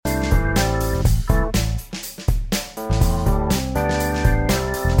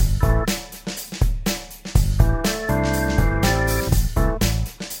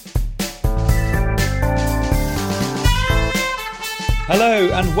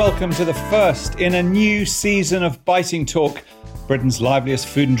and welcome to the first in a new season of Biting Talk, Britain's liveliest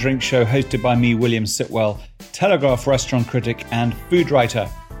food and drink show, hosted by me, William Sitwell, Telegraph restaurant critic and food writer.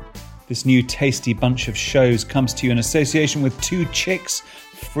 This new tasty bunch of shows comes to you in association with Two Chicks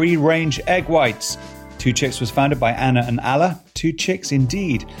free-range egg whites. Two Chicks was founded by Anna and Alla, two chicks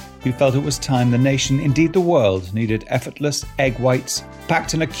indeed, who felt it was time the nation, indeed the world, needed effortless egg whites,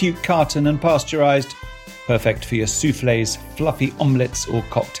 packed in a cute carton and pasteurised, perfect for your soufflés, fluffy omelettes or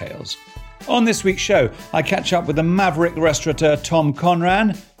cocktails. On this week's show, I catch up with the maverick restaurateur Tom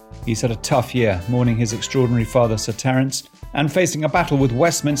Conran. He's had a tough year, mourning his extraordinary father Sir Terence, and facing a battle with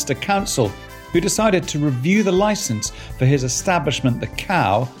Westminster Council, who decided to review the licence for his establishment, The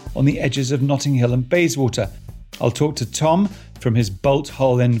Cow, on the edges of Notting Hill and Bayswater. I'll talk to Tom from his bolt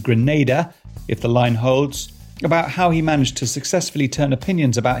hole in Grenada, if the line holds, about how he managed to successfully turn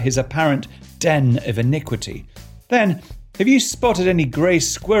opinions about his apparent den of iniquity. Then, have you spotted any grey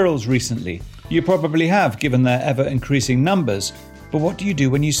squirrels recently? You probably have, given their ever-increasing numbers. But what do you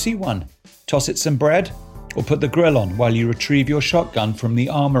do when you see one? Toss it some bread? Or put the grill on while you retrieve your shotgun from the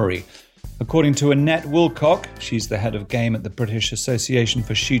armoury? According to Annette Woolcock, she's the head of game at the British Association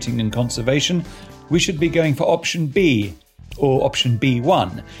for Shooting and Conservation, we should be going for option B, or option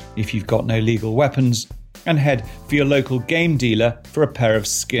B1, if you've got no legal weapons, and head for your local game dealer for a pair of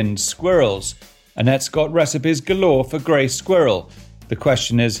skinned squirrels. Annette's got recipes galore for grey squirrel. The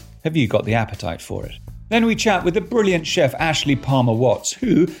question is, have you got the appetite for it? Then we chat with the brilliant chef Ashley Palmer-Watts,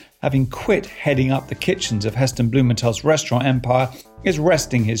 who, having quit heading up the kitchens of Heston Blumenthal's restaurant empire, is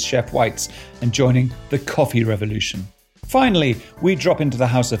resting his chef whites and joining the coffee revolution. Finally, we drop into the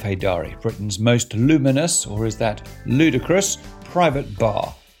House of Haydari, Britain's most luminous, or is that ludicrous, private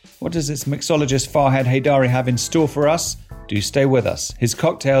bar. What does its mixologist Farhad Haydari have in store for us? Do stay with us. His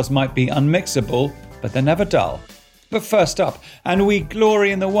cocktails might be unmixable, but they're never dull. But first up, and we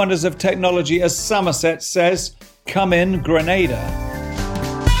glory in the wonders of technology, as Somerset says, come in Grenada.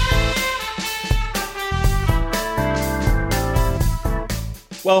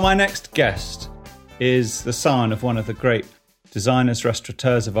 Well, my next guest is the son of one of the great designers,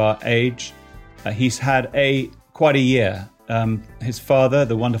 restaurateurs of our age. He's had quite a year. His father,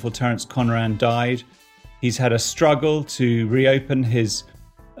 the wonderful Terence Conran, died. He's had a struggle to reopen his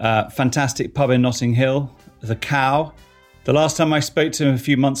fantastic pub in Notting Hill, The Cow. The last time I spoke to him a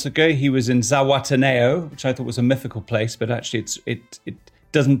few months ago, he was in Zawataneo, which I thought was a mythical place, but actually it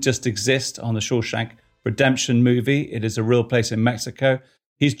doesn't just exist on the Shawshank Redemption movie. It is a real place in Mexico.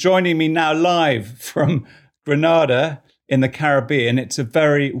 He's joining me now live from Grenada in the Caribbean. It's a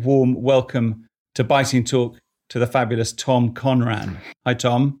very warm welcome to Biting Talk to the fabulous Tom Conran. Hi,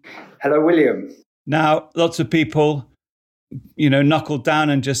 Tom. Hello, William. Now, lots of people, knuckled down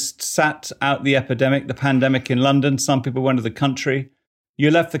and just sat out the epidemic, the pandemic in London. Some people went to the country.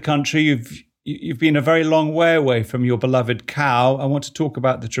 You left the country. You've been a very long way away from your beloved Cow. I want to talk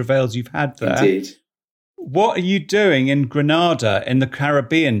about the travails you've had there. Indeed. What are you doing in Grenada, in the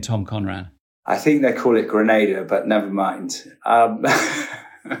Caribbean, Tom Conran? I think they call it Grenada, but never mind. I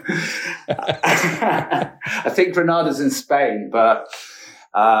think Grenada's in Spain, but...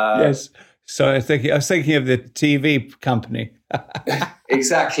 Yes. So I was thinking of the TV company.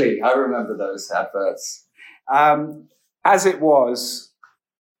 Exactly. I remember those adverts. As it was,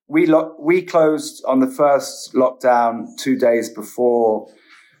 we closed on the first lockdown 2 days before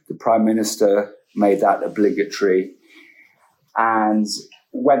the Prime Minister made that obligatory, and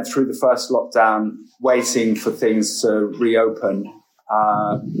went through the first lockdown waiting for things to reopen.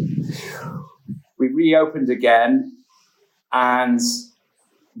 We reopened again, and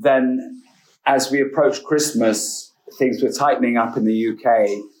then as we approached Christmas, things were tightening up in the UK,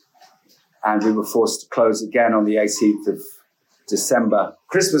 and we were forced to close again on the 18th of December.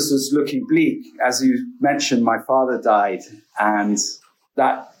 Christmas was looking bleak. As you mentioned, my father died, and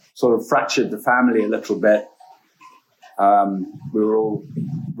that sort of fractured the family a little bit. We were all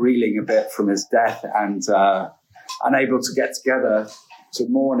reeling a bit from his death and unable to get together to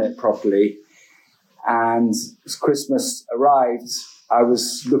mourn it properly. And as Christmas arrived, I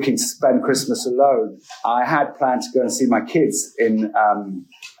was looking to spend Christmas alone. I had planned to go and see my kids in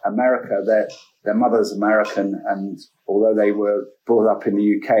America. Their mother's American, and although they were brought up in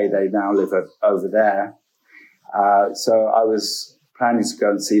the UK, they now live over there. So I was planning to go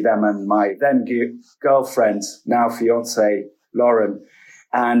and see them and my then girlfriend, now fiance, Lauren,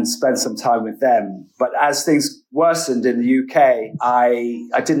 and spend some time with them. But as things worsened in the UK, I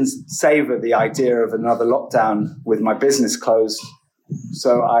didn't savor the idea of another lockdown with my business closed.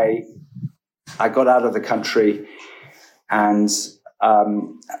 So I got out of the country and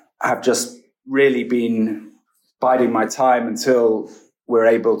have just really been biding my time until we're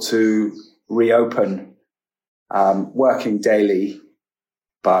able to reopen, working daily,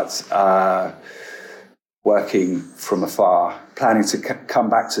 but working from afar, planning to come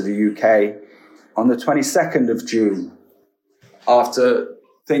back to the UK on the 22nd of June, after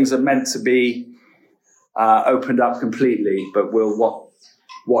things are meant to be opened up completely, but we'll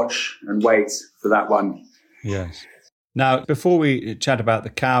watch and wait for that one. Yes. Now, before we chat about the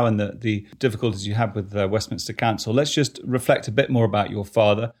cow and the difficulties you had with Westminster Council, let's just reflect a bit more about your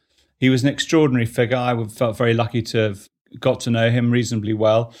father. He was an extraordinary figure. I felt very lucky to have got to know him reasonably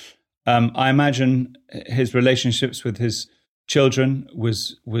well. I imagine his relationships with his children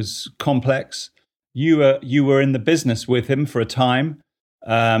was complex. You were in the business with him for a time,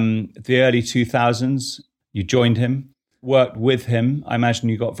 the early 2000s. You joined him, worked with him. I imagine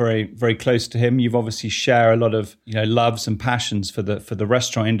you got very, very close to him. You've obviously share a lot of loves and passions for the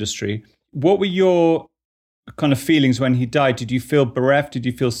restaurant industry. What were your kind of feelings when he died? Did you feel bereft? Did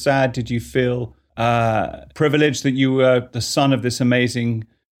you feel sad? Did you feel privileged that you were the son of this amazing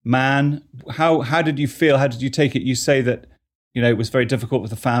man? How did you feel? How did you take it? You say that it was very difficult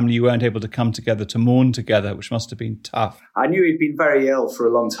with the family. You weren't able to come together to mourn together, which must have been tough. I knew he'd been very ill for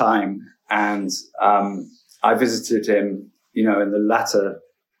a long time, and I visited him, in the latter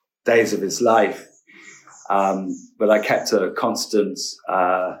days of his life. But I kept a constant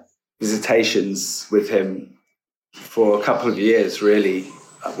visitations with him for a couple of years, really,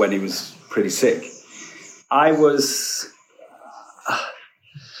 when he was pretty sick. I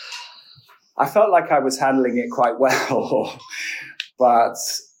felt like I was handling it quite well, but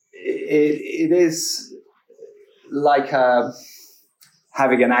it is like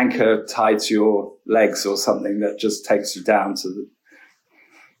having an anchor tied to your legs or something that just takes you down to the,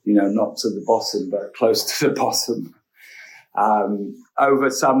 not to the bottom, but close to the bottom over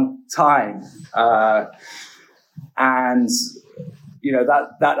some time. And,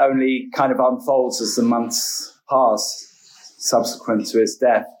 that only kind of unfolds as the months pass subsequent to his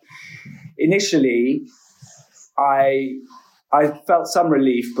death. Initially, I felt some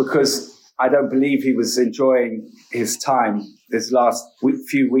relief because I don't believe he was enjoying his time, his last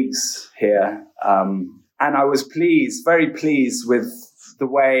few weeks here. And I was very pleased with the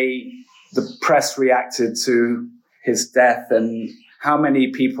way the press reacted to his death and how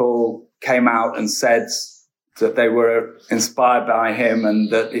many people came out and said that they were inspired by him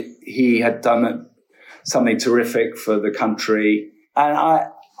and that he had done something terrific for the country. And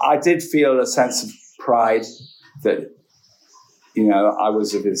I did feel a sense of pride that, I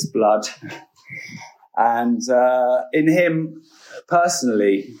was of his blood and in him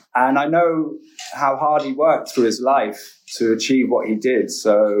personally. And I know how hard he worked through his life to achieve what he did.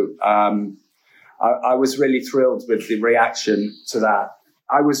 So I was really thrilled with the reaction to that.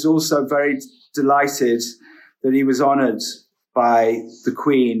 I was also very delighted that he was honoured by the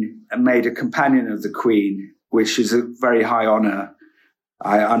Queen and made a companion of the Queen, which is a very high honour.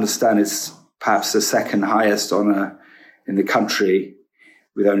 I understand it's perhaps the second highest honour in the country,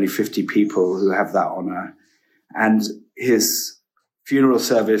 with only 50 people who have that honour. And his funeral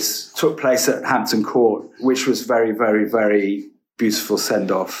service took place at Hampton Court, which was very, very, very beautiful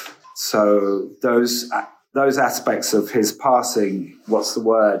send-off. So those aspects of his passing, what's the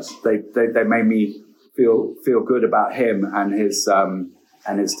word? They made me feel good about him and his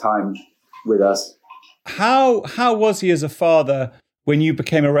time with us. How was he as a father when you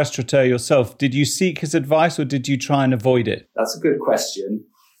became a restaurateur yourself? Did you seek his advice or did you try and avoid it? That's a good question.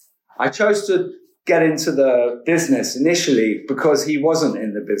 I chose to get into the business initially because he wasn't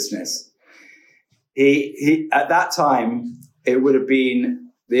in the business. He at that time, it would have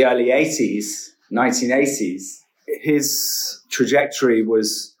been the early 80s, 1980s. His trajectory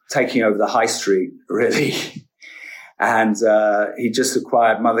was taking over the high street, really. And he just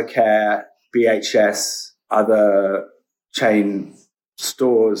acquired Mothercare, BHS, other chain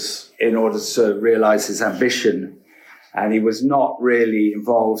stores in order to realize his ambition. And he was not really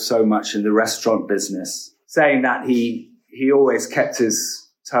involved so much in the restaurant business. Saying that, he always kept his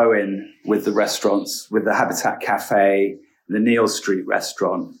toe in with the restaurants, with the Habitat Cafe, the Neal Street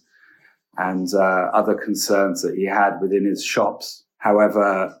restaurant, and other concerns that he had within his shops.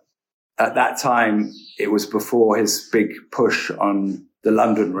 However, at that time, it was before his big push on the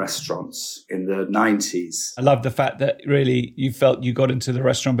London restaurants in the 90s. I love the fact that really you felt you got into the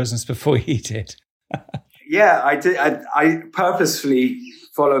restaurant business before he did. Yeah, I did. I purposefully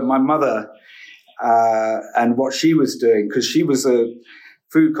followed my mother and what she was doing, because she was a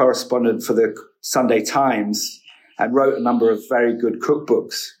food correspondent for the Sunday Times and wrote a number of very good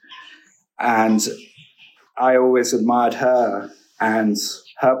cookbooks. And I always admired her and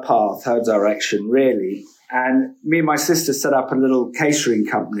her path, her direction, really. And me and my sister set up a little catering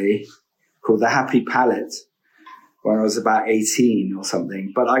company called The Happy Palate when I was about 18 or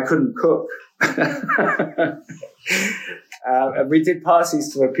something, but I couldn't cook. And we did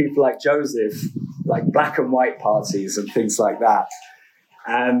parties for people like Joseph, like black and white parties and things like that.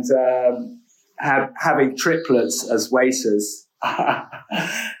 And having triplets as waiters.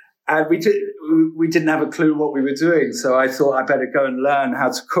 And we didn't have a clue what we were doing. So I thought I better go and learn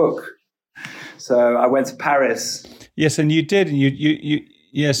how to cook. So I went to Paris. Yes, and you did. And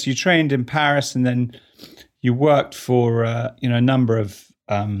you trained in Paris, and then you worked for a number of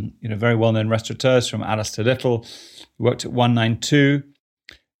very well-known restaurateurs, from Alistair Little. You worked at 192.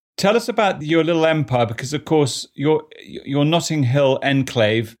 Tell us about your little empire, because of course your Notting Hill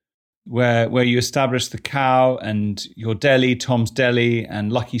enclave, where you established the Cow and your deli, Tom's Deli,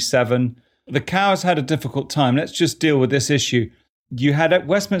 and Lucky 7. The Cow has had a difficult time. Let's just deal with this issue. You had at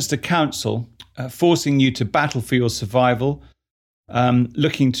Westminster Council forcing you to battle for your survival,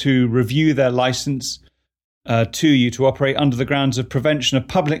 looking to review their licence to you to operate under the grounds of prevention of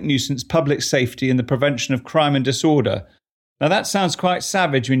public nuisance, public safety, and the prevention of crime and disorder. Now, that sounds quite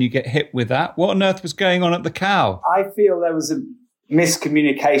savage when you get hit with that. What on earth was going on at the Cow? I feel there was a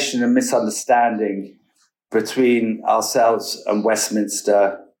miscommunication and misunderstanding between ourselves and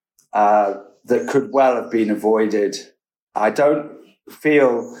Westminster that could well have been avoided. I don't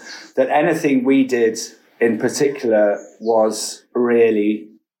feel that anything we did in particular was really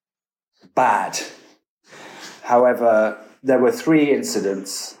bad. However, there were 3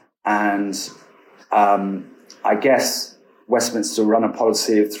 incidents, and I guess Westminster run a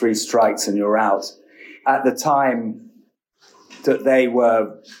policy of 3 strikes and you're out. At the time that they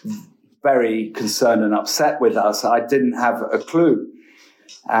were very concerned and upset with us, I didn't have a clue.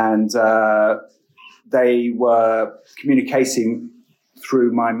 And they were communicating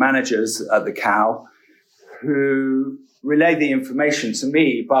through my managers at the Cow, who relayed the information to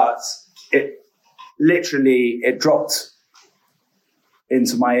me, but it dropped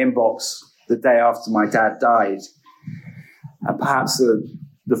into my inbox the day after my dad died. And perhaps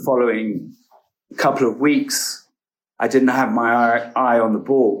the following couple of weeks, I didn't have my eye on the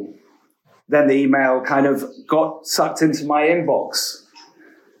ball. Then the email kind of got sucked into my inbox,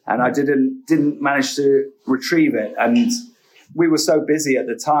 and I didn't manage to retrieve it. And we were so busy at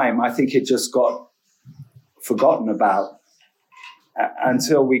the time, I think it just got forgotten about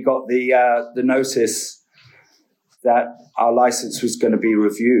until we got the notice that our license was going to be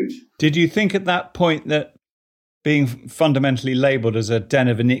reviewed. Did you think at that point that being fundamentally labelled as a den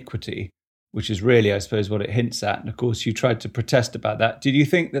of iniquity, which is really, I suppose, what it hints at, and of course you tried to protest about that, did you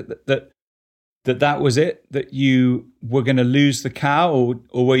think that was it, that you were going to lose the Cow,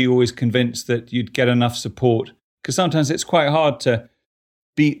 or were you always convinced that you'd get enough support? Because sometimes it's quite hard to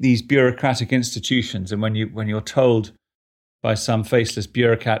beat these bureaucratic institutions, and when you're told by some faceless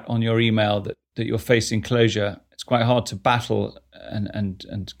bureaucrat on your email that you're facing closure, it's quite hard to battle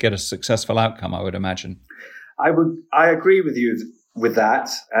and get a successful outcome, I would imagine. I agree with you with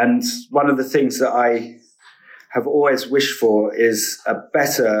that. And one of the things that I have always wished for is a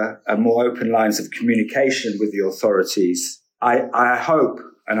better and more open lines of communication with the authorities. I hope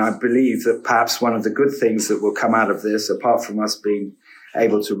and I believe that perhaps one of the good things that will come out of this, apart from us being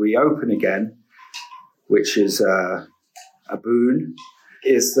able to reopen again, which is a boon,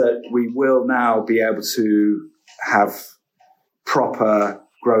 is that we will now be able to have proper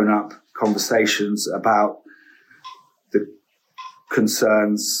grown-up conversations about the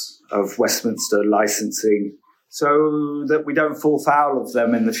concerns of Westminster licensing, so that we don't fall foul of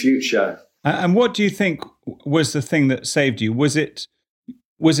them in the future. And what do you think was the thing that saved you? Was it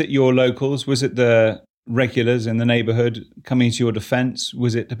your locals? Was it the regulars in the neighbourhood coming to your defence?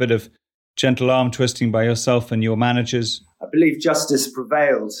 Was it a bit of gentle arm twisting by yourself and your managers? I believe justice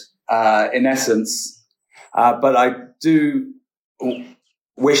prevailed in essence, but I do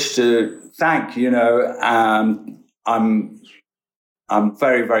wish to thank, I'm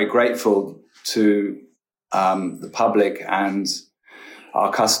very, very grateful to the public and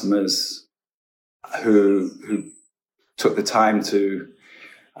our customers who took the time to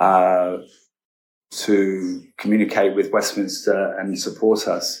communicate with Westminster and support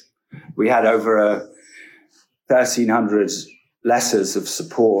us. We had over 1,300 letters of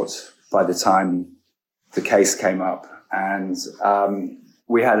support by the time the case came up, and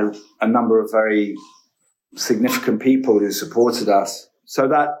we had a number of very significant people who supported us. So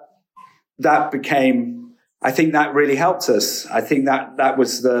that became, I think that really helped us. I think that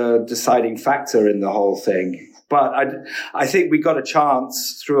was the deciding factor in the whole thing. But I think we got a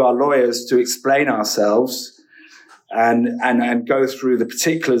chance through our lawyers to explain ourselves and go through the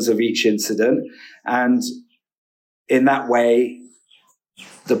particulars of each incident. And in that way,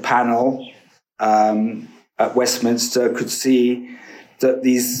 the panel at Westminster could see that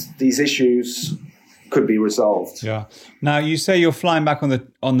these issues could be resolved. Yeah. Now, you say you're flying back on the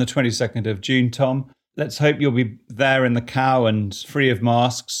 22nd of June, Tom. Let's hope you'll be there in the Cow and free of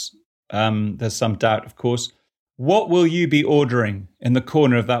masks. There's some doubt, of course. What will you be ordering in the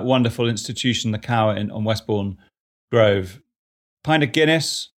corner of that wonderful institution, the Cow on Westbourne Grove? Pint of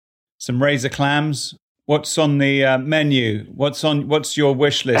Guinness, some razor clams. What's on the menu? What's your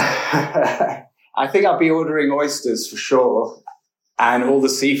wish list? I think I'll be ordering oysters for sure, and all the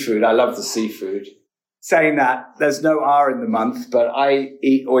seafood. I love the seafood. Saying that, there's no R in the month, but I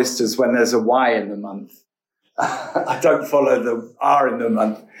eat oysters when there's a Y in the month. I don't follow the R in the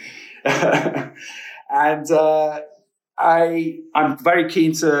month. And I'm very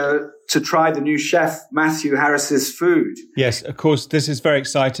keen to try the new chef, Matthew Harris's food. Yes, of course, this is very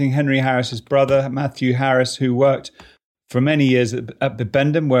exciting. Henry Harris's brother, Matthew Harris, who worked for many years at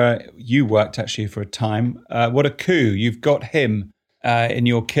Bibendum, where you worked actually for a time. What a coup. You've got him in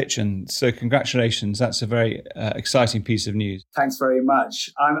your kitchen. So congratulations. That's a very exciting piece of news. Thanks very much.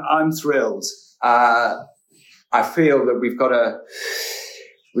 I'm thrilled. I feel that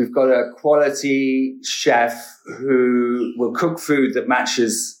we've got a quality chef who will cook food that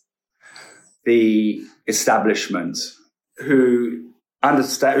matches the establishment,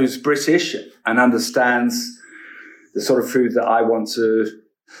 who's British and understands the sort of food that I want to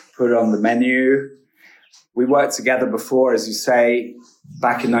put on the menu. We worked together before, as you say,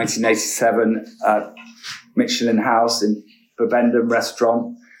 back in 1987 at Michelin House in Bibendum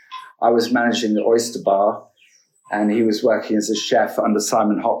Restaurant. I was managing the oyster bar, and he was working as a chef under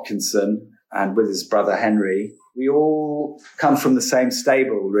Simon Hopkinson and with his brother Henry. We all come from the same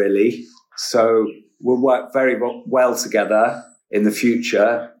stable, really. So we'll work very well together in the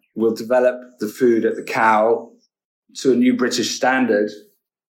future. We'll develop the food at the Cow to a new British standard,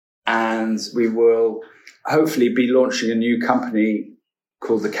 and we will hopefully be launching a new company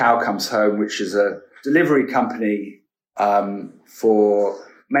called The Cow Comes Home, which is a delivery company for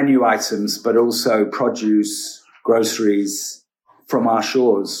menu items, but also produce, groceries from our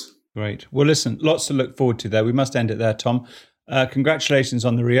shores. Great. Well, listen, lots to look forward to there. We must end it there, Tom. Congratulations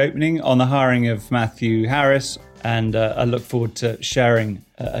on the reopening, on the hiring of Matthew Harris, and I look forward to sharing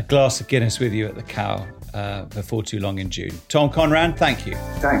a glass of Guinness with you at the Cow before too long in June. Tom Conran, thank you.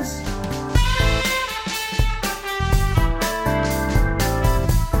 Thanks.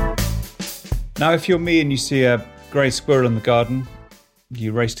 Now, if you're me and you see a grey squirrel in the garden,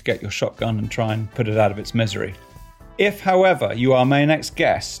 you race to get your shotgun and try and put it out of its misery. If, however, you are my next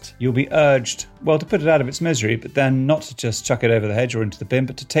guest, you'll be urged, well, to put it out of its misery, but then not to just chuck it over the hedge or into the bin,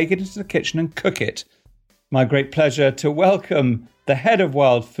 but to take it into the kitchen and cook it. My great pleasure to welcome the head of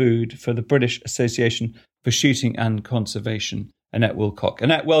wild food for the British Association for Shooting and Conservation, Annette Woolcock.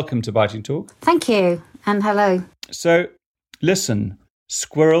 Annette, welcome to Biting Talk. Thank you, and hello. So, listen,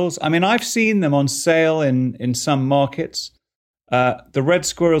 squirrels, I mean, I've seen them on sale in some markets. The red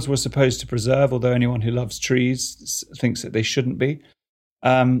squirrels were supposed to preserve, although anyone who loves trees thinks that they shouldn't be.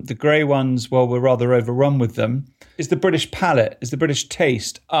 The grey ones, well, we're rather overrun with them. Is the British palate, is the British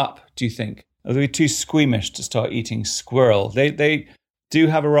taste up, do you think? Are they too squeamish to start eating squirrel? They do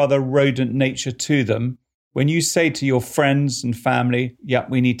have a rather rodent nature to them. When you say to your friends and family, yeah,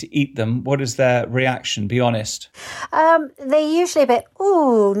 we need to eat them, what is their reaction? Be honest. They're usually a bit,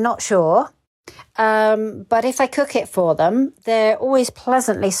 not sure. But if I cook it for them, they're always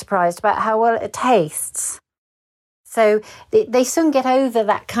pleasantly surprised about how well it tastes. So they soon get over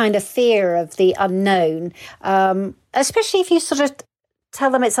that kind of fear of the unknown, especially if you sort of tell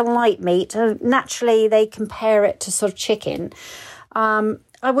them it's a light meat. Naturally, they compare it to sort of chicken.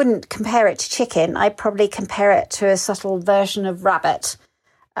 I wouldn't compare it to chicken. I'd probably compare it to a subtle version of rabbit.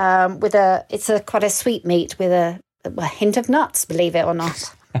 It's quite a sweet meat with a hint of nuts, believe it or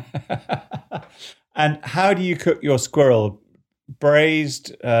not. And how do you cook your squirrel?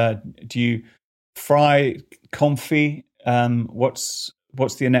 Braised? Do you fry confit? What's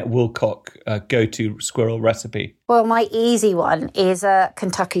the Annette Woolcock go-to squirrel recipe? Well, my easy one is a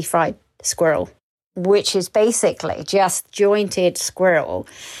Kentucky Fried Squirrel, which is basically just jointed squirrel,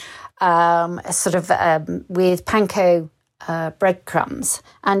 with panko breadcrumbs,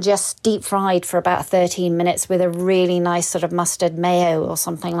 and just deep fried for about 13 minutes with a really nice sort of mustard mayo or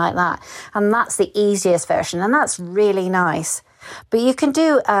something like that. And that's the easiest version, and that's really nice. But you can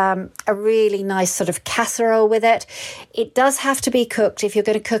do a really nice sort of casserole with it. It does have to be cooked if you're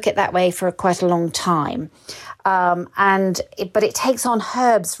going to cook it that way for quite a long time. But it takes on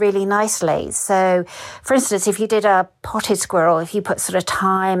herbs really nicely. So, for instance, if you did a potted squirrel, if you put sort of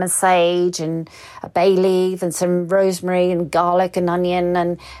thyme and sage and a bay leaf and some rosemary and garlic and onion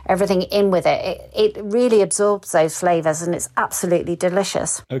and everything in with it, it really absorbs those flavours and it's absolutely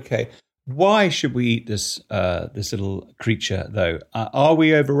delicious. Okay. Why should we eat this little creature, though? Are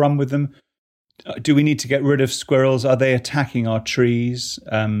we overrun with them? Do we need to get rid of squirrels? Are they attacking our trees?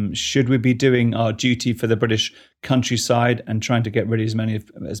 Should we be doing our duty for the British countryside and trying to get rid of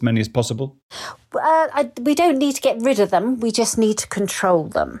as many as possible? We don't need to get rid of them. We just need to control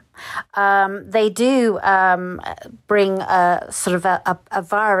them. They do bring a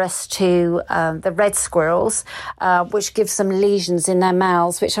virus to the red squirrels, which gives them lesions in their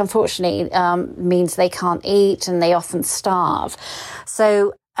mouths, which unfortunately means they can't eat and they often starve.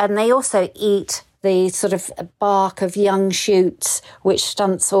 And they also eat the sort of bark of young shoots, which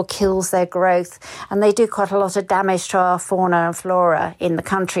stunts or kills their growth. And they do quite a lot of damage to our fauna and flora in the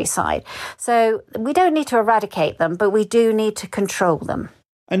countryside. So we don't need to eradicate them, but we do need to control them.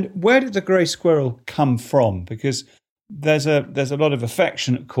 And where did the grey squirrel come from? Because there's a lot of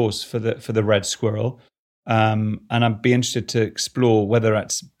affection, of course, for the red squirrel. And I'd be interested to explore whether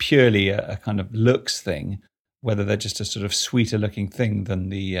that's purely a kind of looks thing, whether they're just a sort of sweeter looking thing than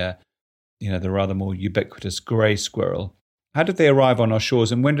the rather more ubiquitous grey squirrel. How did they arrive on our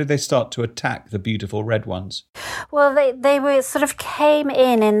shores and when did they start to attack the beautiful red ones? Well, they were sort of came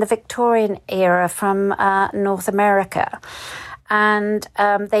in the Victorian era from North America. And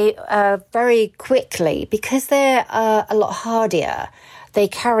they very quickly, because they're a lot hardier, they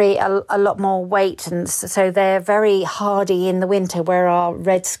carry a lot more weight, and so they're very hardy in the winter, where our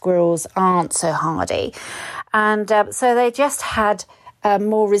red squirrels aren't so hardy. And so they just had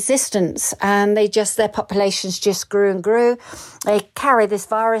more resistance, and their populations just grew and grew. They carry this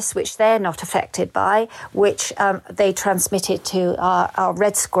virus, which they're not affected by, which they transmitted to our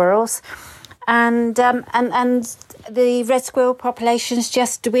red squirrels. And the red squirrel populations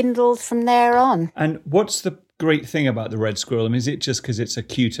just dwindled from there on. And what's the great thing about the red squirrel? I mean, is it just because it's a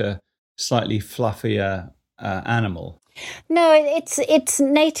cuter, slightly fluffier animal? No, it's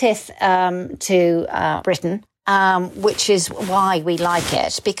native to Britain. Which is why we like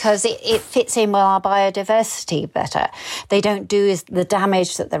it, because it fits in with our biodiversity better. They don't do the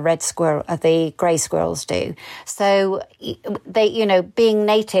damage that the grey squirrels do. So they, being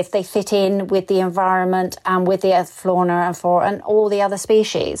native, they fit in with the environment and with the fauna and flora and all the other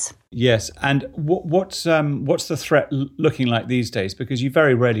species. Yes, and what's the threat looking like these days? Because you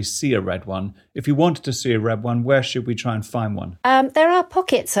very rarely see a red one. If you wanted to see a red one, where should we try and find one? There are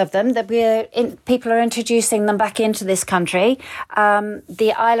pockets of them that people are introducing them back into this country.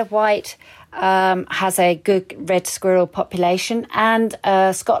 The Isle of Wight has a good red squirrel population, and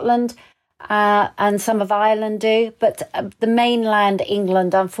Scotland and some of Ireland do, but the mainland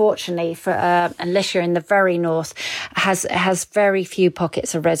England, unfortunately, unless you're in the very north, has very few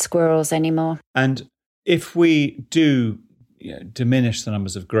pockets of red squirrels anymore. And if we do diminish the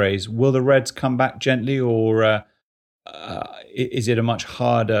numbers of greys, will the reds come back gently, or is it a much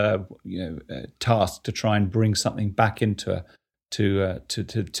harder task to try and bring something back into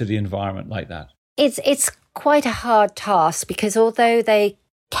the environment like that? It's quite a hard task, because although they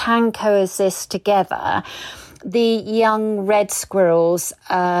can coexist together, the young red squirrels,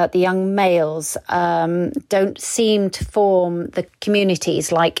 the young males, don't seem to form the communities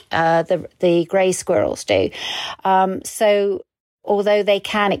like the grey squirrels do. So although they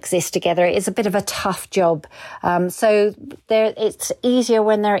can exist together, it is a bit of a tough job. So it's easier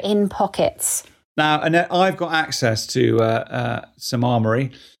when they're in pockets. Now, Annette, I've got access to some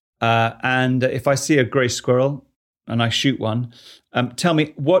armoury, and if I see a grey squirrel and I shoot one, tell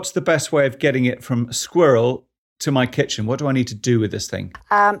me, what's the best way of getting it from squirrel to my kitchen? What do I need to do with this thing?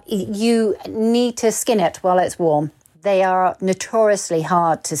 You need to skin it while it's warm. They are notoriously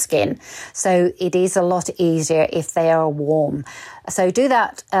hard to skin, so it is a lot easier if they are warm. So do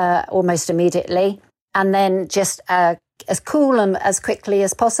that almost immediately, and then just as cool them as quickly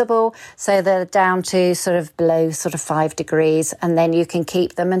as possible, so they're down to sort of below 5 degrees, and then you can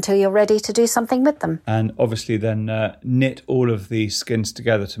keep them until you're ready to do something with them. And obviously then knit all of the skins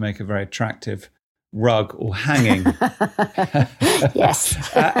together to make a very attractive rug or hanging.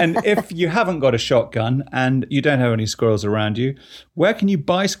 Yes. And if you haven't got a shotgun and you don't have any squirrels around you, where can you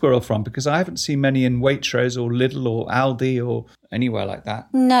buy squirrel from? Because I haven't seen many in Waitrose or Lidl or Aldi or anywhere like that.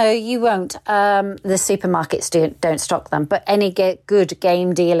 No, you won't. The supermarkets don't stock them, but any good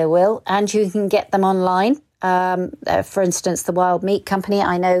game dealer will, and you can get them online. For instance, the Wild Meat Company,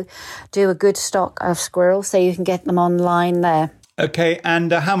 I know, do a good stock of squirrel, so you can get them online there. Okay,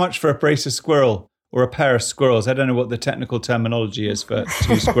 and how much for a brace of squirrel or a pair of squirrels? I don't know what the technical terminology is for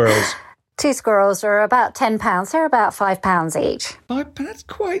two squirrels. Two squirrels are about £10. They're about £5 each. That's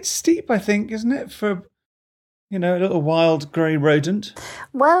quite steep, I think, isn't it, for, a little wild grey rodent?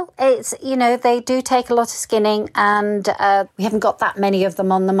 Well, it's, they do take a lot of skinning, and we haven't got that many of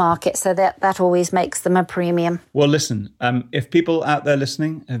them on the market, so that always makes them a premium. Well, listen, if people out there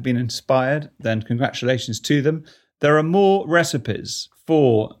listening have been inspired, then congratulations to them. There are more recipes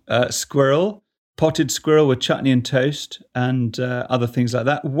for squirrel, potted squirrel with chutney and toast, and other things like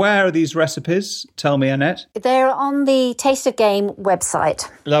that. Where are these recipes? Tell me, Annette. They're on the Taste of Game website.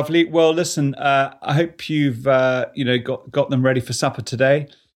 Lovely. Well, listen, I hope you've got them ready for supper today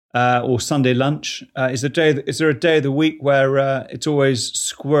or Sunday lunch. Is there a day of the week where it's always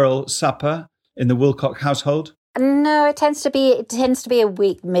squirrel supper in the Wilcock household? No, it tends to be a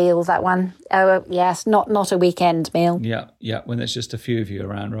week meal, that one. Oh, yes, not a weekend meal. Yeah, when there's just a few of you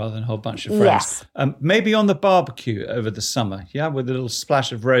around rather than a whole bunch of friends. Yes. Maybe on the barbecue over the summer, with a little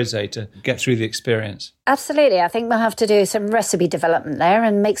splash of rosé to get through the experience. Absolutely. I think we'll have to do some recipe development there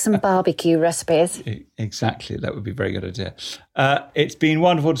and make some barbecue recipes. Exactly. That would be a very good idea. It's been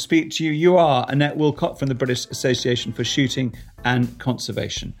wonderful to speak to you. You are Annette Wilcock from the British Association for Shooting and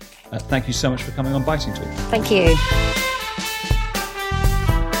Conservation. Thank you so much for coming on Biting Talk. Thank you.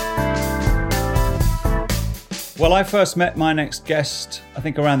 Well, I first met my next guest, I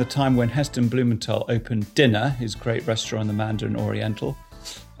think around the time when Heston Blumenthal opened Dinner, his great restaurant in the Mandarin Oriental.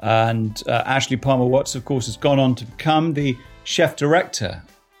 And Ashley Palmer-Watts, of course, has gone on to become the chef director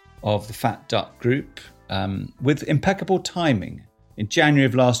of the Fat Duck Group with impeccable timing. In January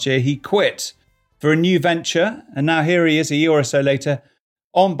of last year, he quit for a new venture, and now here he is a year or so later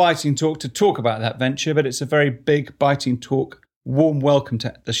on Biting Talk to talk about that venture. But it's a very big Biting Talk warm welcome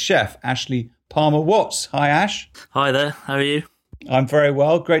to the chef, Ashley Palmer-Watts. Hi, Ash. Hi there. How are you? I'm very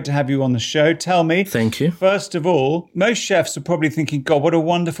well. Great to have you on the show. Tell me. Thank you. First of all, most chefs are probably thinking, God, what a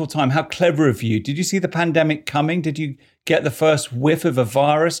wonderful time. How clever of you. Did you see the pandemic coming? Did you get the first whiff of a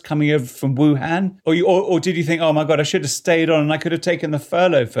virus coming over from Wuhan? Or did you think, oh my God, I should have stayed on and I could have taken the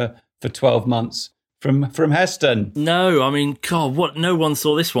furlough for 12 months from Heston? No, I mean, God, no one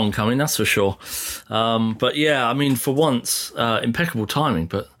saw this one coming, that's for sure. But yeah, I mean, for once, impeccable timing.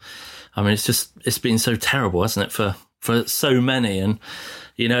 But I mean, it's been so terrible, hasn't it, for so many? And,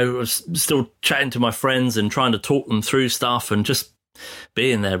 I was still chatting to my friends and trying to talk them through stuff and just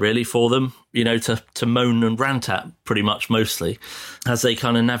being there really for them, to moan and rant at pretty much mostly as they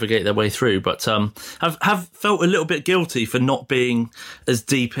kind of navigate their way through. But have felt a little bit guilty for not being as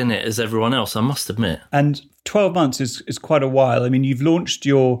deep in it as everyone else, I must admit. And 12 months is quite a while. I mean, you've launched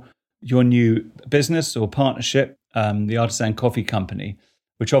your new business or partnership, the Artisan Coffee Company,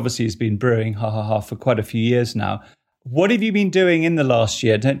 which obviously has been brewing for quite a few years now. What have you been doing in the last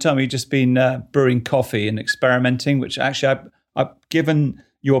year? Don't tell me you've just been brewing coffee and experimenting, which actually I've given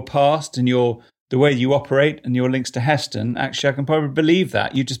your past and the way you operate and your links to Heston. Actually, I can probably believe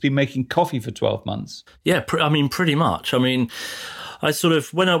that. You've just been making coffee for 12 months. Yeah, pretty much. I mean, I sort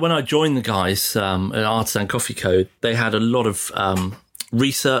of, when I joined the guys at Artisan Coffee Co., they had a lot of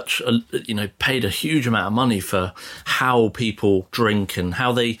research, paid a huge amount of money for how people drink and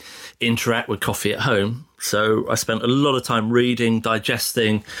how they interact with coffee at home. So I spent a lot of time reading,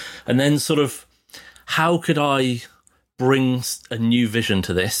 digesting, and then sort of how could I bring a new vision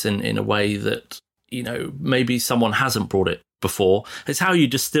to this in a way that, maybe someone hasn't brought it before. It's how you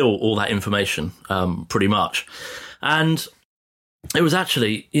distill all that information, pretty much. And it was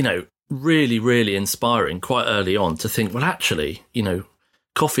actually, really, really inspiring quite early on to think, well, actually,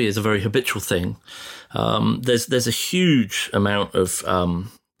 coffee is a very habitual thing. There's a huge amount of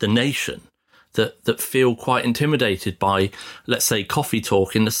the nation that feel quite intimidated by, let's say, coffee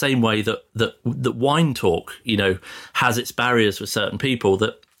talk in the same way that wine talk, has its barriers with certain people.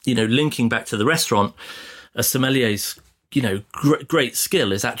 That, linking back to the restaurant, a sommelier's, great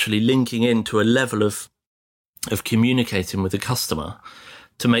skill is actually linking into a level of communicating with the customer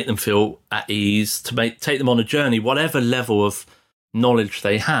to make them feel at ease, to take them on a journey, whatever level of knowledge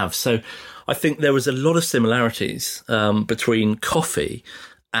they have. So I think there was a lot of similarities between coffee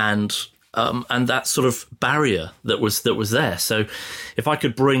and that sort of barrier that was there. So if I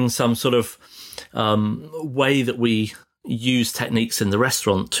could bring some sort of way that we use techniques in the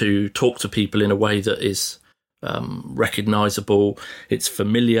restaurant to talk to people in a way that is recognizable, it's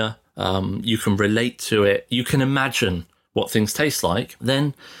familiar, you can relate to it, you can imagine what things taste like,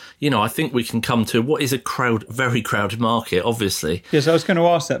 then, I think we can come to what is a very crowded market, obviously. Yes, I was going to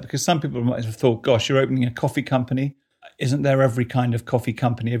ask that because some people might have thought, gosh, you're opening a coffee company. Isn't there every kind of coffee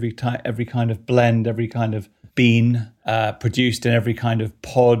company, every kind of blend, every kind of bean produced in every kind of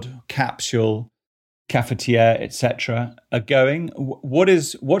pod, capsule, cafetiere, etc. are going?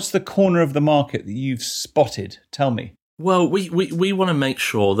 What's the corner of the market that you've spotted? Tell me. Well, we want to make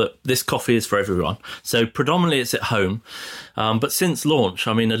sure that this coffee is for everyone. So predominantly it's at home. But since launch,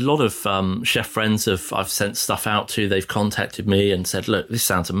 a lot of chef friends I've sent stuff out to, they've contacted me and said, look, this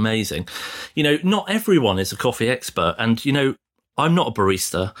sounds amazing. Not everyone is a coffee expert. And, I'm not a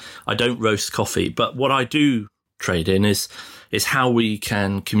barista. I don't roast coffee. But what I do trade in is how we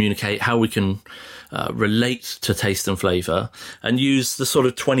can communicate, how we can relate to taste and flavour, and use the sort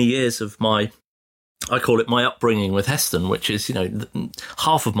of 20 years of I call it my upbringing with Heston, which is,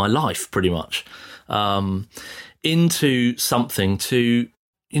 half of my life pretty much, into something to,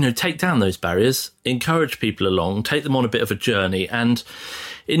 take down those barriers, encourage people along, take them on a bit of a journey. And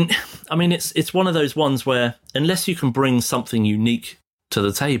it's one of those ones where unless you can bring something unique to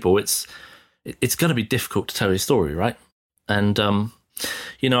the table, it's going to be difficult to tell your story, right? And,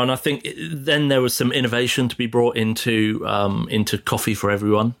 and I think then there was some innovation to be brought into coffee for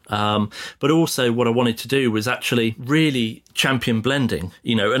everyone. But also what I wanted to do was actually really champion blending,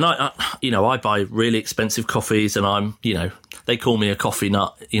 and I buy really expensive coffees and they call me a coffee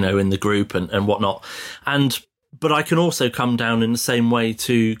nut, in the group and whatnot. But I can also come down in the same way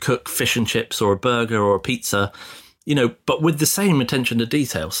to cook fish and chips or a burger or a pizza, but with the same attention to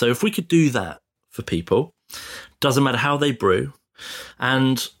detail. So if we could do that for people, doesn't matter how they brew.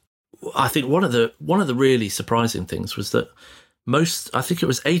 And I think one of the really surprising things was that I think it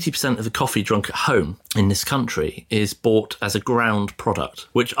was 80% of the coffee drunk at home in this country is bought as a ground product,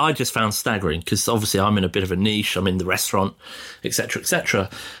 which I just found staggering because obviously I'm in a bit of a niche. I'm in the restaurant, etc., etc.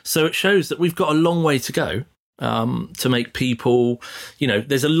 So it shows that we've got a long way to go to make people,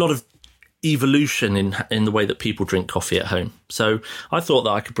 there's a lot of evolution in the way that people drink coffee at home. So I thought that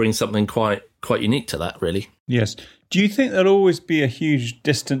I could bring something quite unique to that, really. Yes. Do you think there'll always be a huge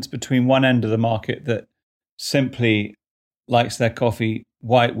distance between one end of the market that simply likes their coffee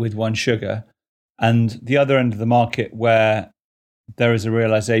white with one sugar and the other end of the market where there is a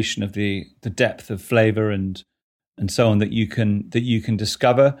realization of the depth of flavor and so on that you can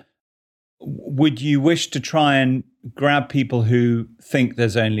discover? Would you wish to try and grab people who think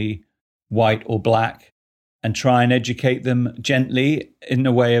there's only white or black and try and educate them gently in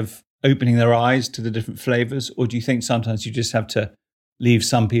a way of opening their eyes to the different flavors? Or do you think sometimes you just have to leave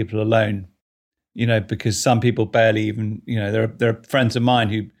some people alone, because some people barely even, there are friends of mine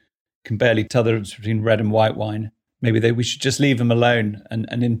who can barely tell the difference between red and white wine. Maybe we should just leave them alone and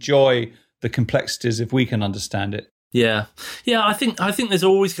enjoy the complexities if we can understand it. Yeah. I think there's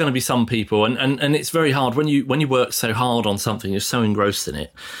always going to be some people, and it's very hard when you work so hard on something, you're so engrossed in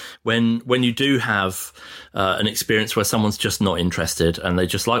it. When you do have an experience where someone's just not interested and they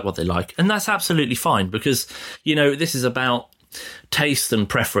just like what they like, and that's absolutely fine because this is about taste and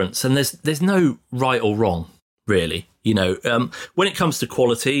preference, and there's no right or wrong really. When it comes to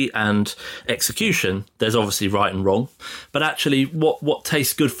quality and execution, there's obviously right and wrong, but actually what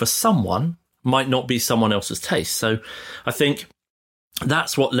tastes good for someone might not be someone else's taste. So I think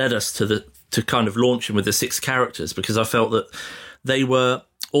that's what led us to kind of launching with the 6 characters, because I felt that they were,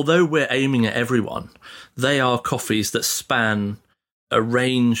 although we're aiming at everyone, they are coffees that span a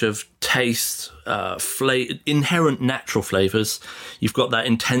range of taste, inherent natural flavors. You've got that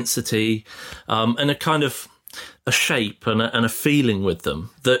intensity and a kind of a shape and a feeling with them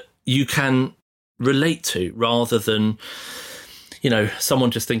that you can relate to, rather than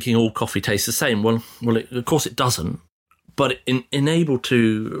someone just thinking all coffee tastes the same. Well, of course it doesn't. But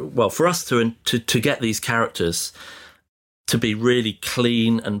for us to get these characters to be really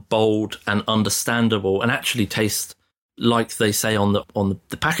clean and bold and understandable and actually taste like they say on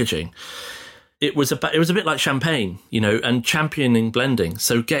the packaging, it was a bit like champagne, and championing blending.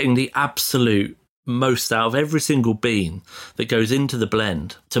 So getting the absolute most out of every single bean that goes into the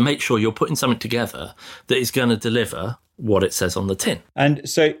blend to make sure you're putting something together that is going to deliver what it says on the tin. And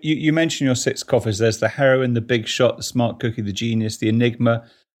so you mentioned your 6 coffees. There's the Heroine, the Big Shot, the Smart Cookie, the Genius, the Enigma.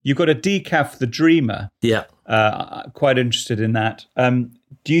 You've got a decaf, the Dreamer. Yeah. Quite interested in that.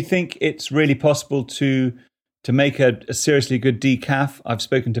 Do you think it's really possible to make a seriously good decaf? I've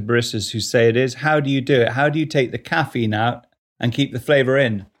spoken to baristas who say it is. How do you do it? How do you take the caffeine out and keep the flavour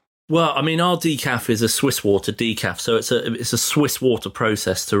in? Well, I mean, our decaf is a Swiss water decaf, so it's a Swiss water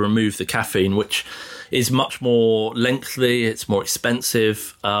process to remove the caffeine, which is much more lengthy, it's more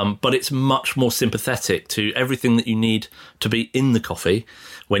expensive, but it's much more sympathetic to everything that you need to be in the coffee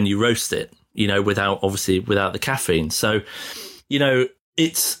when you roast it, without the caffeine. So,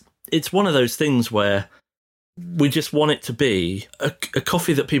 it's one of those things where we just want it to be a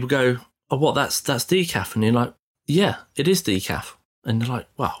coffee that people go, oh, what, that's decaf? And you're like, yeah, it is decaf. And they're like,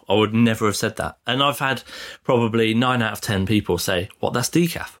 wow, I would never have said that. And I've had probably 9 out of 10 people say, what, that's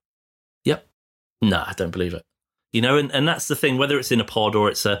decaf? Yep. No, I don't believe it. And that's the thing, whether it's in a pod or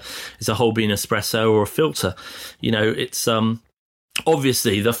it's a whole bean espresso or a filter, it's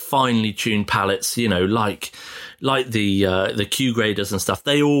obviously the finely tuned palates, like the Q graders and stuff,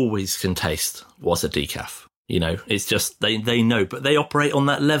 they always can taste what's a decaf. It's just they know, but they operate on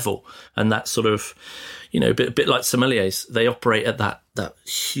that level, and that sort of, a bit like sommeliers, they operate at that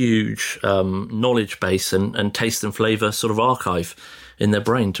huge knowledge base and taste and flavour sort of archive in their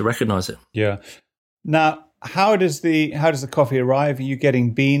brain to recognise it. Yeah. Now, how does the coffee arrive? Are you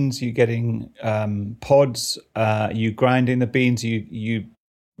getting beans? Are you getting pods? Are you grinding the beans? Are you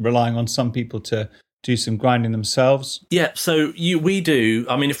relying on some people to do some grinding themselves? Yeah, so we do.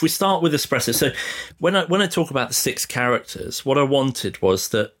 I mean, if we start with espresso, so when I talk about the 6 characters, what I wanted was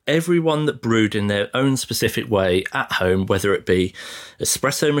that everyone that brewed in their own specific way at home, whether it be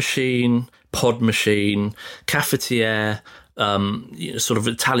espresso machine, pod machine, cafetiere, sort of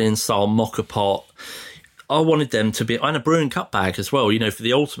Italian style mocha pot, I wanted them to be, and a brewing cup bag as well, for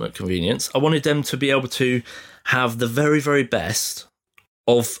the ultimate convenience. I wanted them to be able to have the very, very best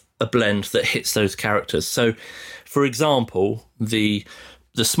of a blend that hits those characters. So, for example, the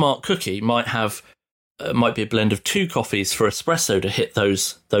smart cookie might be a blend of 2 coffees for espresso to hit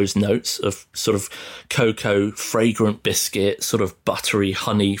those notes of sort of cocoa, fragrant biscuit, sort of buttery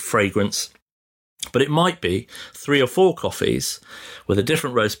honey fragrance. But it might be 3 or 4 coffees with a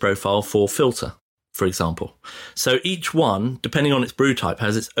different roast profile for filter, for example. So each one, depending on its brew type,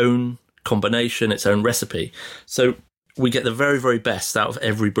 has its own combination, its own recipe. So we get the very, very best out of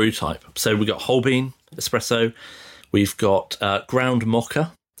every brew type. So we've got whole bean espresso. We've got ground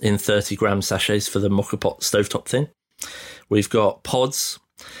mocha in 30 gram sachets for the mocha pot stovetop thing. We've got pods.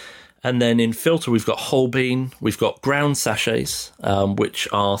 And then in filter, we've got whole bean. We've got ground sachets, which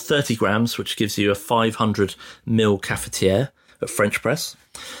are 30 grams, which gives you a 500 ml cafetiere at French press.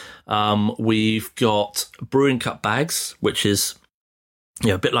 We've got brewing cup bags, which is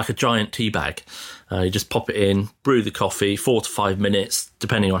a bit like a giant tea bag. You just pop it in, brew the coffee, 4 to 5 minutes,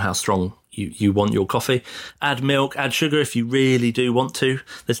 depending on how strong you want your coffee. Add milk, add sugar if you really do want to.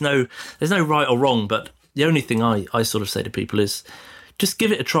 There's no right or wrong, but the only thing I sort of say to people is just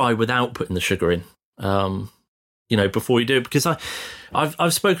give it a try without putting the sugar in, before you do it. Because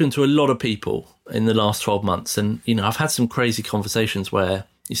I've spoken to a lot of people in the last 12 months, and, I've had some crazy conversations where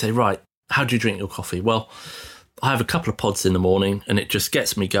you say, right, how do you drink your coffee? Well, I have a couple of pods in the morning and it just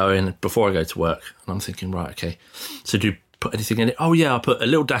gets me going before I go to work. And I'm thinking, right, okay, so do you put anything in it? Oh, yeah, I put a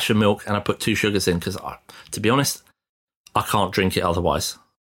little dash of milk and I put 2 sugars in because, to be honest, I can't drink it otherwise.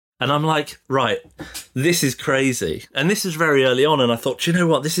 And I'm like, right, this is crazy. And this is very early on. And I thought, do you know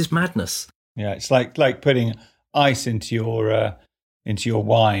what? This is madness. Yeah, it's like putting ice into your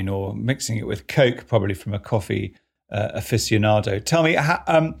wine or mixing it with Coke, probably from a coffee aficionado. Tell me,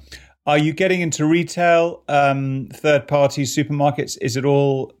 are you getting into retail, third-party supermarkets? Is it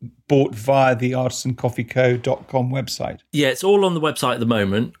all bought via the artisancoffeeco.com website? Yeah, it's all on the website at the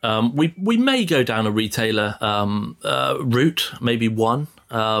moment. We may go down a retailer route, maybe one,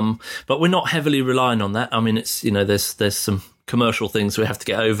 but we're not heavily relying on that. I mean, it's there's some commercial things we have to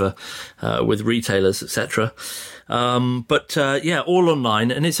get over with retailers, etc. But all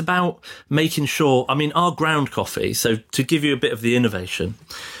online, and it's about making sure. I mean, our ground coffee. So to give you a bit of the innovation,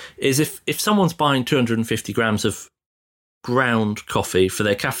 is if someone's buying 250 grams of ground coffee for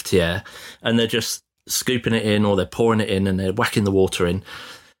their cafetiere and they're just scooping it in or they're pouring it in and they're whacking the water in,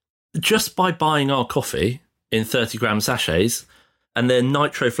 just by buying our coffee in 30 gram sachets and they're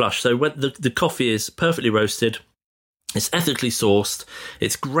nitro flush, so when the coffee is perfectly roasted, it's ethically sourced,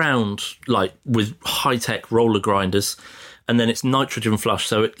 it's ground like with high-tech roller grinders, and then it's nitrogen flush,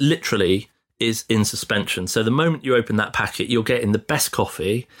 so it literally is in suspension. So the moment you open that packet, you're getting the best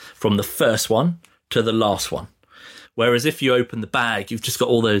coffee from the first one to the last one. Whereas if you open the bag, you've just got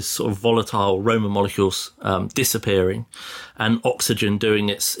all those sort of volatile aroma molecules disappearing and oxygen doing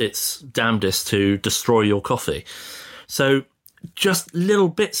its damnedest to destroy your coffee. So just little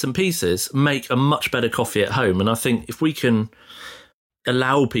bits and pieces make a much better coffee at home. And I think if we can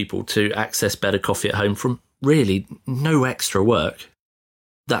allow people to access better coffee at home from really no extra work,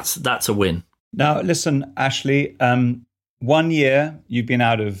 that's a win. Now, listen, Ashley, 1 year you've been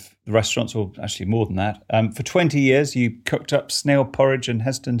out of the restaurants, or actually more than that. For 20 years, you cooked up snail porridge and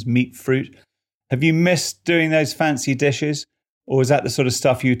Heston's meat fruit. Have you missed doing those fancy dishes? Or is that the sort of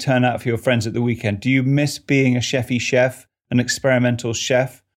stuff you turn out for your friends at the weekend? Do you miss being a chefy chef, an experimental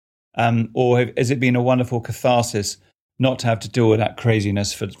chef? Or has it been a wonderful catharsis not to have to deal with that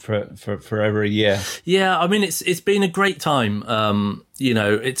craziness for over a year? Yeah, I mean, it's been a great time.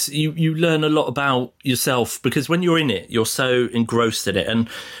 It's you learn a lot about yourself, because when you're in it, you're so engrossed in it. And,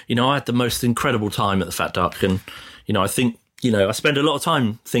 I had the most incredible time at the Fat Duck. And, I think, I spend a lot of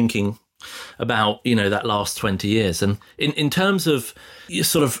time thinking about, that last 20 years. And in terms of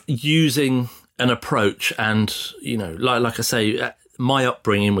sort of using an approach and, like I say, my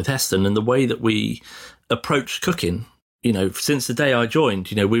upbringing with Heston and the way that we approach cooking, since the day I joined,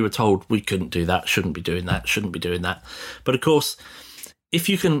 we were told we couldn't do that, shouldn't be doing that, shouldn't be doing that. But of course, if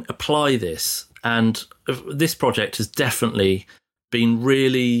you can apply this, and this project has definitely been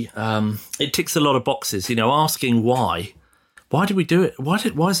really, it ticks a lot of boxes, asking why do we do it? Why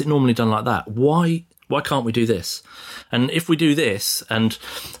is it normally done like that? Why can't we do this? And if we do this, and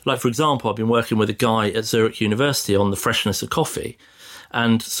like, for example, I've been working with a guy at Zurich University on the freshness of coffee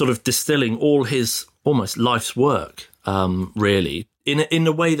and sort of distilling all his almost life's work, really, in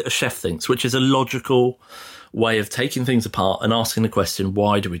a way that a chef thinks, which is a logical way of taking things apart and asking the question,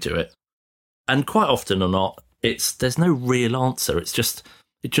 why do we do it? And quite often or not, there's no real answer. It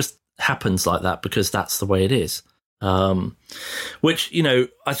just happens like that because that's the way it is. Which,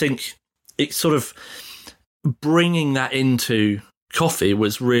 I think it's sort of bringing that into coffee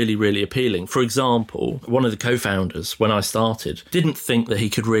was really, really appealing. For example, one of the co-founders, when I started, didn't think that he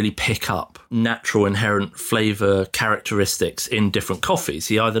could really pick up natural inherent flavour characteristics in different coffees.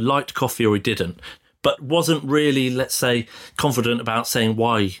 He either liked coffee or he didn't, but wasn't really, let's say, confident about saying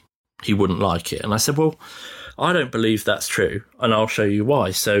why he wouldn't like it. And I said, well, I don't believe that's true, and I'll show you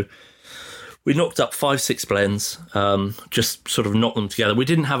why. So we knocked up 5-6 blends, just sort of knocked them together. We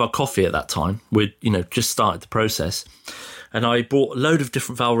didn't have our coffee at that time. We'd, just started the process. And I bought a load of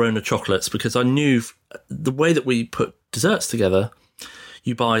different Valrhona chocolates because I knew the way that we put desserts together,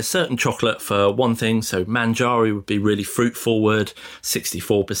 you buy a certain chocolate for one thing. So Manjari would be really fruit forward,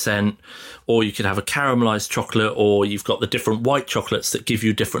 64%. Or you could have a caramelized chocolate, or you've got the different white chocolates that give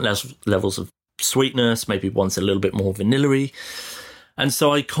you different levels of sweetness. Maybe one's a little bit more vanilla-y. And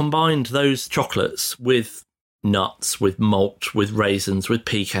so I combined those chocolates with nuts, with malt, with raisins, with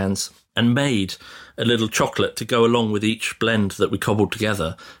pecans, and made a little chocolate to go along with each blend that we cobbled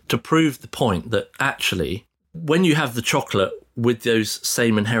together to prove the point that actually, when you have the chocolate with those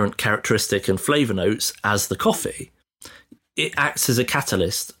same inherent characteristic and flavour notes as the coffee, it acts as a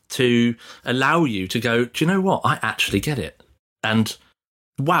catalyst to allow you to go, do you know what? I actually get it. And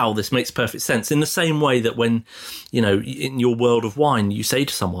wow, this makes perfect sense. In the same way that when, in your world of wine, you say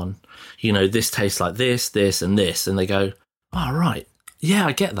to someone, this tastes like this, this, and this, and they go, oh, right. Yeah,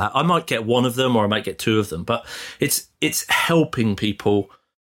 I get that. I might get one of them or I might get two of them, but it's helping people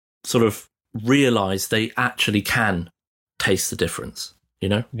sort of realise they actually can taste the difference,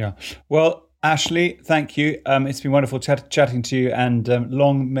 Yeah. Well, Ashley, thank you. It's been wonderful chatting to you, and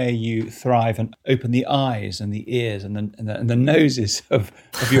long may you thrive and open the eyes and the ears and the noses of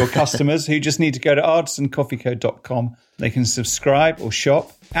your customers who just need to go to artisancoffeeco.com. They can subscribe or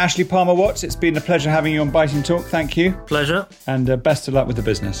shop. Ashley Palmer-Watts, it's been a pleasure having you on Biting Talk. Thank you. Pleasure. And best of luck with the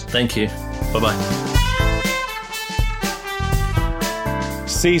business. Thank you. Bye-bye.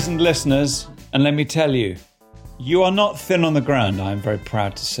 Seasoned listeners, and let me tell you, you are not thin on the ground, I am very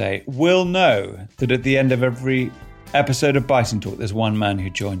proud to say, will know that at the end of every episode of Biting Talk, there's one man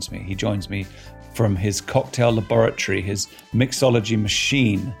who joins me. He joins me from his cocktail laboratory, his mixology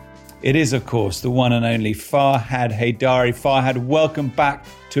machine. It is, of course, the one and only Farhad Haydari. Farhad, welcome back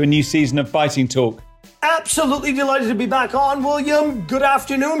to a new season of Biting Talk. Absolutely delighted to be back on, William. Good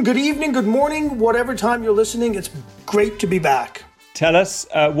afternoon, good evening, good morning, whatever time you're listening. It's great to be back. Tell us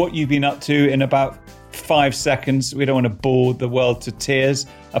what you've been up to in about 5 seconds. We don't want to bore the world to tears.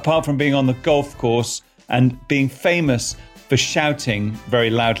 Apart from being on the golf course and being famous for shouting very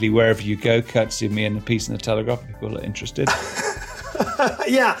loudly wherever you go, courtesy of me and the piece in the Telegraph, if people are interested.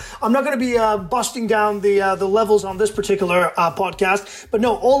 Yeah, I'm not going to be busting down the levels on this particular podcast, but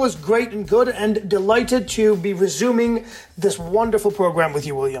no, all is great and good, and delighted to be resuming this wonderful program with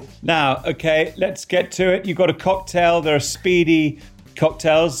you, William. Now, okay, let's get to it. You've got a cocktail. There are speedy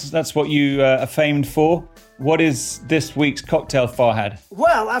cocktails. That's what you are famed for. What is this week's cocktail, Farhad?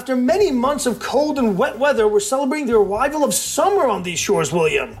 Well, after many months of cold and wet weather, we're celebrating the arrival of summer on these shores,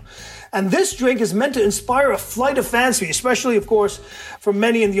 William. And this drink is meant to inspire a flight of fancy, especially, of course, for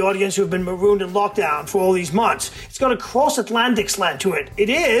many in the audience who have been marooned in lockdown for all these months. It's got a cross-Atlantic slant to it. It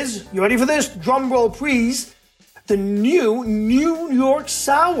is, you ready for this? Drum roll, please. The new New York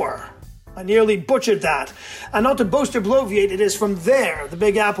Sour. I nearly butchered that. And not to boast or bloviate, it is from there, the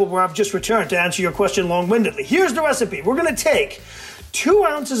Big Apple, where I've just returned to answer your question long-windedly. Here's the recipe. We're going to take 2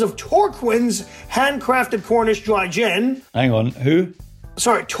 ounces of Torquin's handcrafted Cornish dry gin. Hang on, who?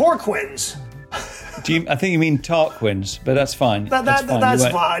 Sorry, Torquin's. I think you mean Tarquin's, but that's fine. That's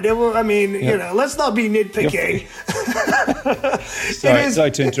fine. I mean, let's not be nitpicking.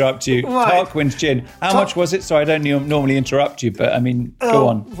 Sorry to interrupt you. Right. Tarquin's gin. How much was it? Sorry, I don't normally interrupt you, but I mean, go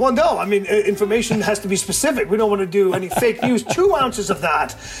on. Well, no, I mean, information has to be specific. We don't want to do any fake news. 2 ounces of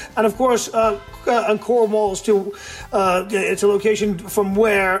that. And of course, and Cornwall is it's a location from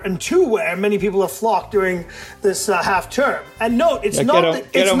where and to where many people have flocked during this half term. And note, it's not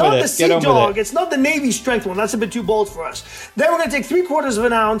the Sea Dog. It's not the Navy strength one. That's a bit too bold for us. Then we're going to take 3/4 of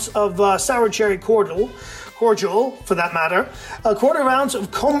an ounce of sour cherry cordial, for that matter, 1/4 ounce of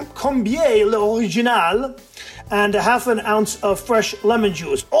Combier l'Original, and 1/2 ounce of fresh lemon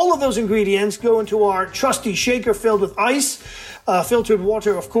juice. All of those ingredients go into our trusty shaker filled with ice. Filtered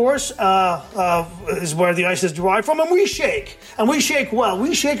water, of course, is where the ice is derived from. And we shake well.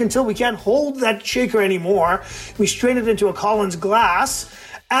 We shake until we can't hold that shaker anymore. We strain it into a Collins glass.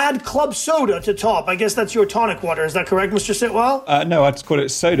 Add club soda to top. I guess that's your tonic water. Is that correct, Mr. Sitwell? No, I'd call it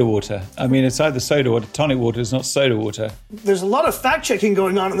soda water. I mean, it's either soda water. Tonic water is not soda water. There's a lot of fact-checking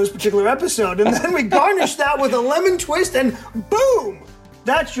going on in this particular episode. And then we garnish that with a lemon twist and boom!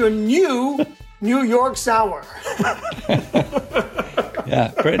 That's your new New York Sour.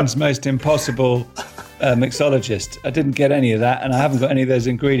 Yeah, Britain's most impossible mixologist. I didn't get any of that, and I haven't got any of those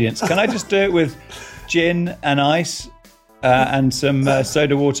ingredients. Can I just do it with gin and ice? And some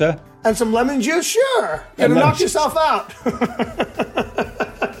soda water. And some lemon juice? Sure. You're going to knock yourself out.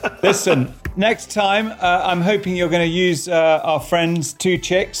 Listen, next time, I'm hoping you're going to use our friends 2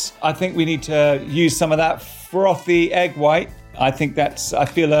 Chicks. I think we need to use some of that frothy egg white. I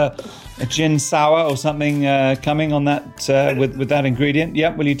feel a gin sour or something coming on that with that ingredient.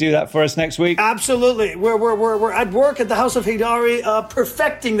 Yep, will you do that for us next week? Absolutely. We're at work at the House of Haydari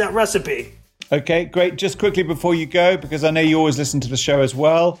perfecting that recipe. Okay, great. Just quickly before you go, because I know you always listen to the show as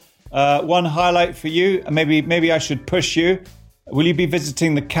well, one highlight for you, maybe I should push you. Will you be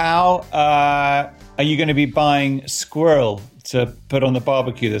visiting the cow? Are you going to be buying squirrel to put on the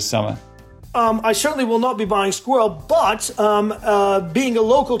barbecue this summer? I certainly will not be buying squirrel, but being a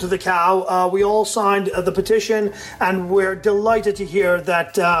local to the cow, we all signed the petition, and we're delighted to hear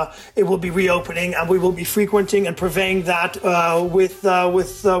that it will be reopening, and we will be frequenting and purveying that with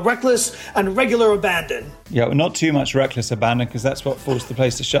reckless and regular abandon. Yeah, well, not too much reckless abandon, because that's what forced the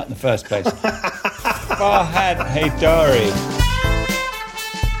place to shut in the first place. Farhad Haydari.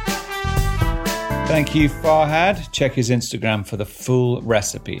 Thank you, Farhad. Check his Instagram for the full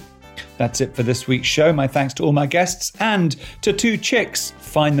recipe. That's it for this week's show. My thanks to all my guests and to 2 Chicks.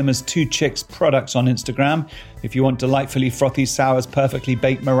 Find them as 2 Chicks Products on Instagram. If you want delightfully frothy sours, perfectly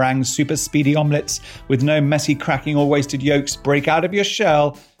baked meringues, super speedy omelettes with no messy cracking or wasted yolks, break out of your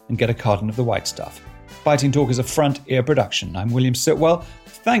shell and get a carton of the white stuff. Biting Talk is a Front Ear production. I'm William Sitwell.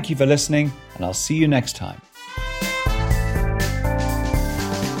 Thank you for listening, and I'll see you next time.